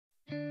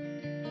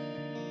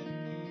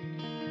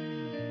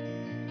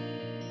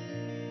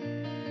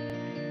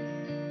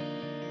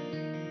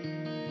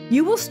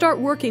You will start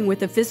working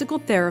with a physical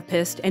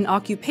therapist and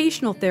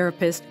occupational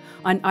therapist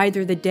on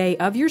either the day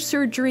of your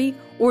surgery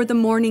or the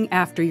morning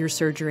after your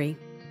surgery.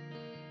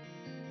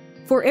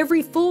 For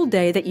every full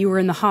day that you are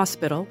in the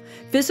hospital,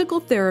 physical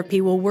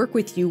therapy will work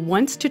with you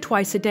once to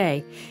twice a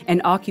day,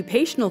 and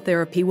occupational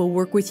therapy will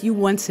work with you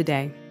once a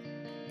day.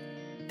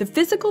 The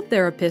physical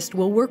therapist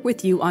will work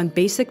with you on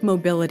basic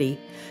mobility,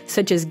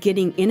 such as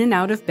getting in and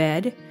out of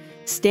bed,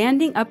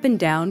 standing up and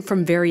down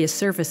from various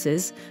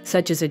surfaces,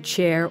 such as a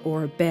chair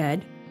or a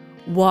bed,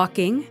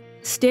 walking,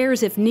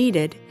 stairs if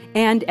needed,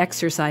 and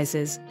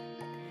exercises.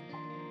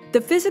 The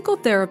physical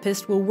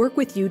therapist will work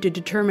with you to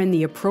determine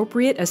the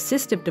appropriate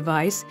assistive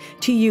device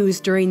to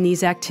use during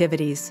these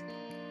activities.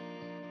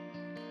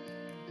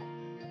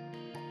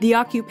 The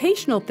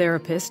occupational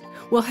therapist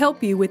will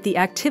help you with the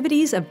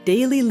activities of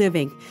daily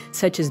living,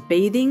 such as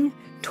bathing,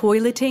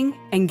 toileting,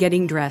 and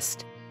getting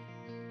dressed.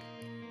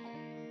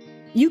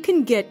 You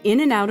can get in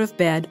and out of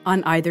bed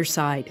on either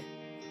side.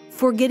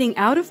 For getting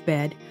out of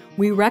bed,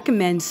 we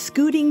recommend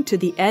scooting to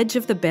the edge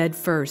of the bed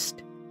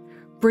first.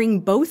 Bring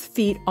both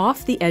feet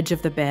off the edge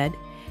of the bed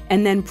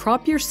and then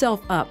prop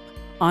yourself up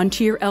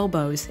onto your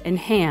elbows and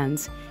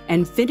hands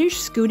and finish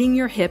scooting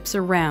your hips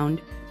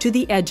around to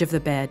the edge of the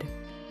bed.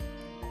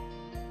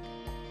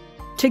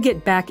 To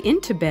get back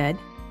into bed,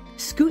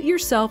 scoot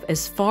yourself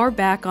as far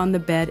back on the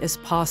bed as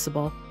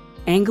possible,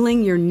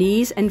 angling your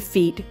knees and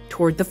feet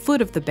toward the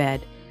foot of the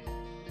bed.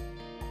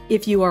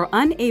 If you are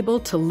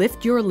unable to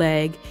lift your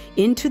leg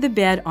into the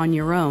bed on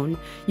your own,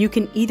 you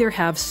can either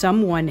have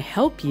someone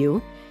help you,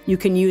 you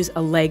can use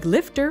a leg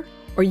lifter,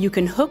 or you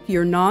can hook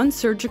your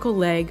non-surgical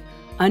leg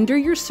under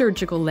your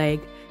surgical leg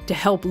to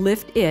help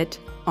lift it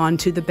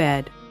onto the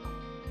bed.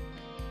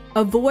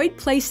 Avoid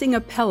placing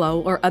a pillow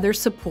or other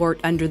support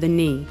under the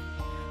knee.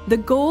 The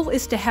goal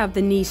is to have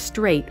the knee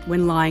straight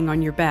when lying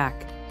on your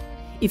back.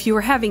 If you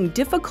are having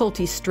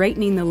difficulty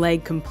straightening the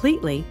leg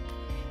completely,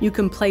 you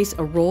can place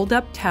a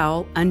rolled-up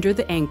towel under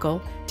the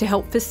ankle to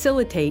help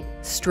facilitate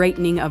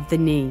straightening of the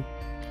knee.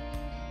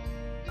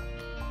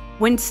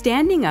 When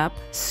standing up,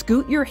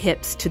 scoot your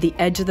hips to the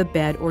edge of the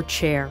bed or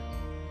chair.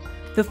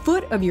 The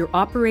foot of your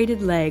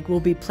operated leg will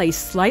be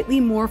placed slightly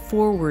more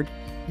forward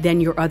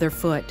than your other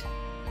foot.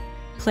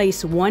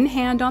 Place one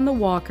hand on the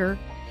walker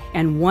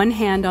and one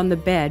hand on the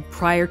bed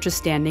prior to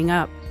standing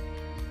up.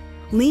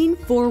 Lean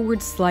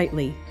forward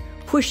slightly,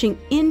 pushing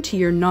into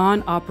your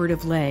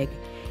non-operative leg,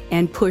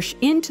 and push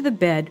into the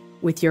bed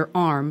with your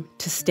arm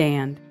to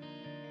stand.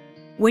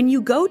 When you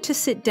go to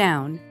sit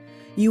down,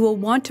 you will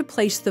want to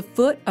place the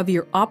foot of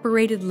your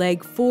operated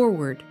leg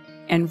forward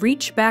and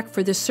reach back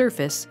for the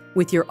surface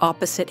with your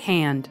opposite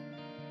hand.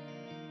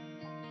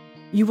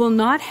 You will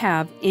not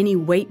have any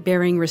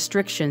weight-bearing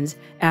restrictions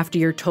after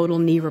your total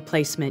knee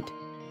replacement.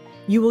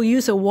 You will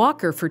use a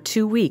walker for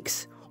 2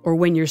 weeks, or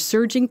when your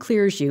surgeon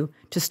clears you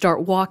to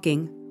start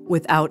walking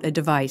without a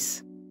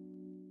device.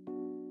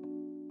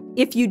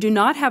 If you do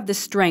not have the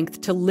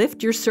strength to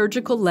lift your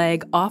surgical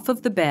leg off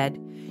of the bed,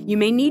 you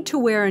may need to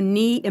wear a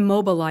knee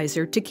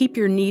immobilizer to keep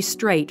your knee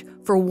straight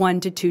for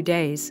 1 to 2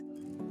 days.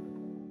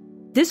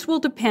 This will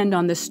depend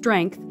on the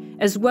strength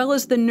as well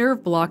as the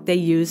nerve block they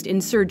used in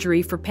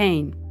surgery for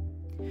pain.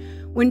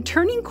 When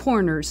turning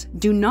corners,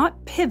 do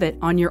not pivot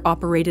on your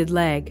operated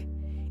leg.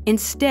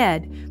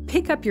 Instead,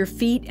 pick up your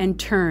feet and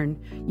turn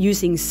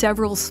using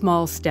several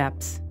small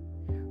steps.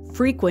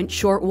 Frequent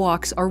short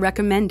walks are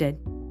recommended.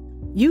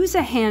 Use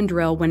a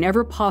handrail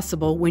whenever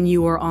possible when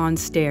you are on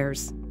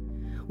stairs.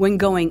 When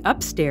going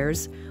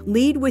upstairs,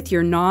 lead with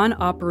your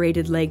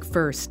non-operated leg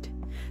first,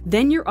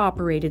 then your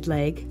operated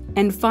leg,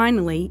 and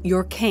finally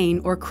your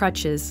cane or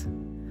crutches.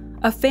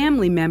 A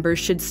family member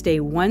should stay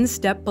 1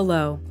 step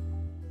below.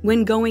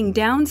 When going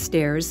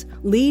downstairs,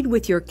 lead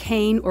with your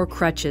cane or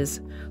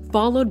crutches,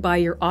 followed by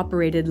your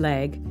operated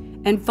leg,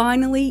 and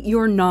finally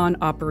your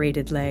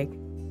non-operated leg.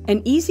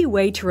 An easy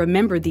way to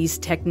remember these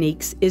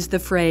techniques is the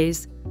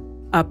phrase,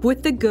 "Up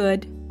with the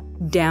good,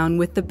 down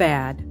with the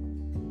bad."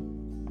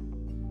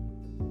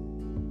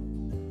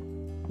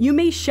 You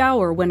may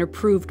shower when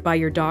approved by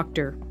your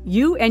doctor.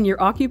 You and your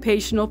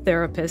occupational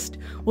therapist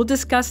will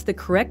discuss the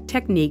correct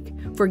technique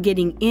for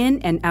getting in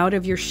and out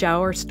of your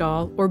shower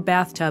stall or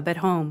bathtub at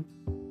home.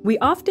 We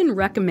often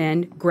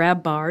recommend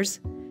grab bars,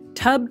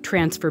 tub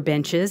transfer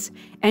benches,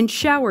 and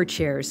shower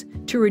chairs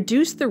to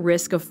reduce the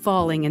risk of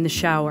falling in the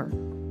shower.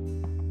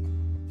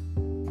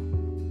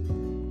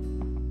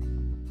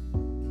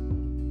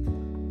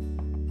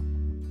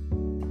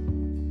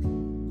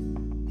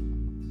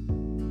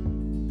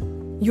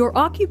 Your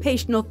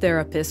occupational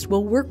therapist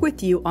will work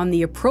with you on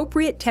the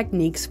appropriate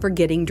techniques for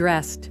getting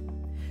dressed.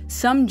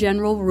 Some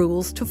general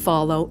rules to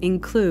follow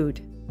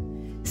include: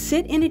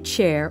 sit in a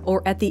chair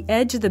or at the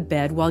edge of the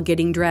bed while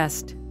getting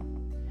dressed.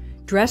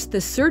 Dress the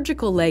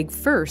surgical leg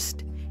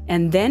first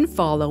and then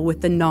follow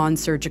with the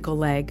non-surgical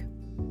leg.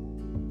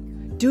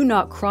 Do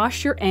not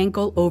cross your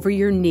ankle over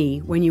your knee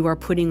when you are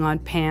putting on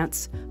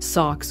pants,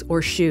 socks,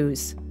 or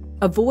shoes.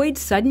 Avoid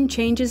sudden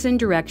changes in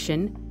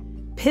direction,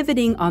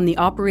 pivoting on the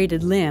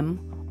operated limb,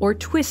 or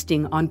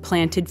twisting on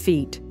planted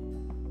feet.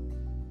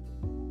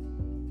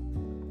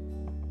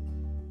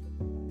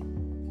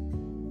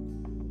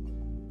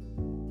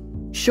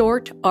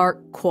 Short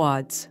arc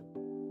quads.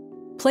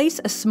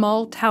 Place a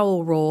small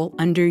towel roll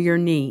under your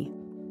knee.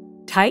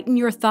 Tighten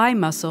your thigh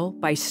muscle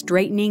by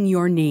straightening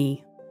your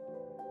knee.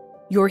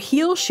 Your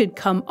heel should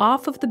come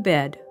off of the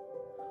bed.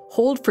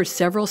 Hold for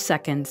several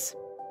seconds.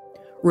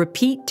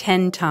 Repeat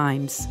 10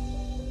 times.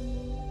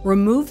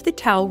 Remove the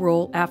towel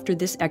roll after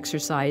this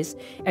exercise,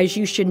 as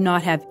you should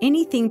not have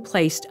anything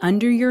placed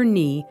under your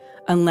knee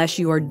unless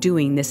you are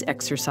doing this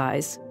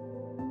exercise.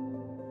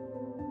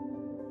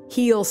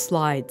 Heel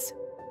slides.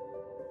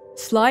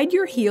 Slide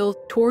your heel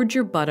toward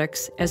your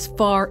buttocks as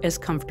far as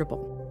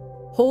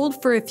comfortable. Hold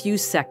for a few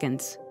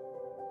seconds.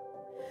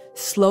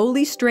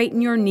 Slowly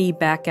straighten your knee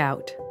back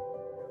out.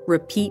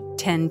 Repeat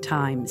 10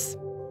 times.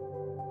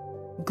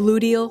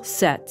 Gluteal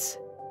sets.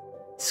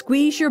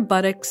 Squeeze your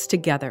buttocks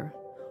together.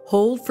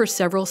 Hold for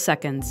several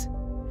seconds.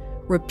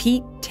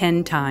 Repeat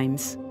 10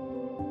 times.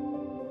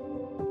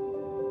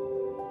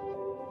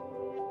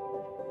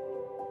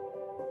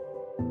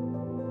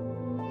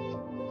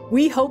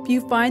 We hope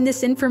you find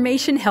this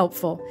information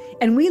helpful,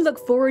 and we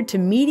look forward to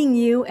meeting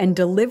you and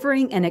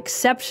delivering an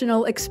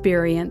exceptional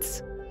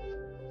experience.